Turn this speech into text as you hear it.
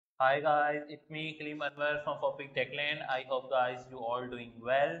Hi guys, it's me Kalim Anwar from Topic Techland. I hope guys you all doing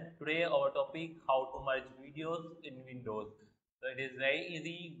well. Today our topic how to merge videos in Windows. So it is very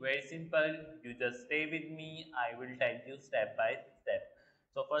easy, very simple. You just stay with me. I will tell you step by step.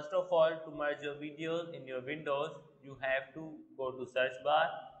 So first of all, to merge your videos in your Windows, you have to go to search bar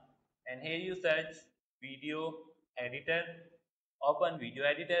and here you search video editor. Open video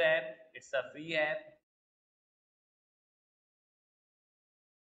editor app. It's a free app.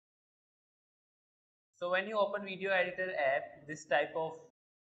 So when you open video editor app, this type of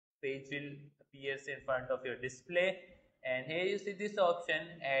page will appears in front of your display, and here you see this option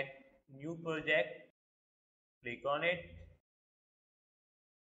add new project. Click on it.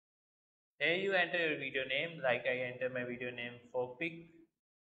 Here you enter your video name, like I enter my video name for pic,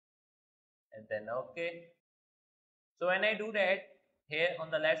 and then OK. So when I do that, here on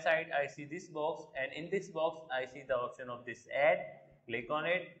the left side I see this box, and in this box I see the option of this add. Click on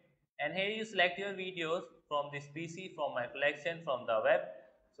it, and here you select your videos from this PC, from my collection, from the web.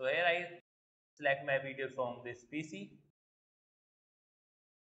 So here I select my video from this PC,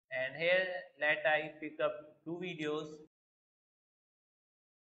 and here let I pick up two videos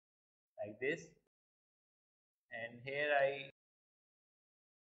like this, and here I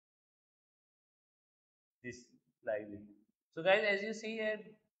this like this. So guys, as you see here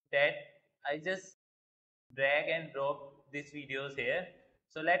that I just drag and drop these videos here.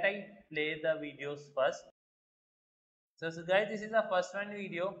 So let I play the videos first. So guys, this is the first one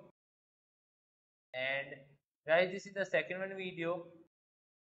video, and guys, this is the second one video.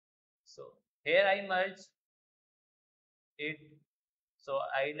 So here I merge it. So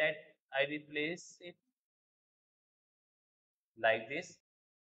I replace it like this.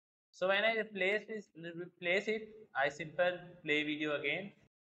 So when I replace it, I simple play video again.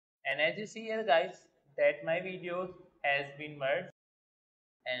 And as you see here guys, that my video has been merged,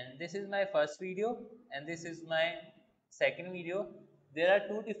 and this is my first video and this is my second video. There are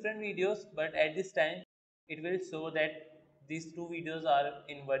two different videos, but at this time it will show that these two videos are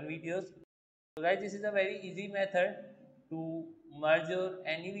in one videos. So guys, this is a very easy method to merge your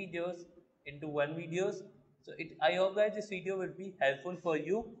any videos into one videos. So I hope guys this video will be helpful for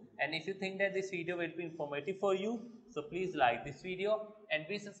you, and if you think that this video will be informative for you, so please like this video and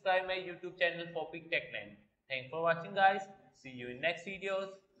please subscribe my YouTube channel Topic Tech9. Thanks for watching guys. See you in next videos.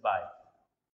 Bye.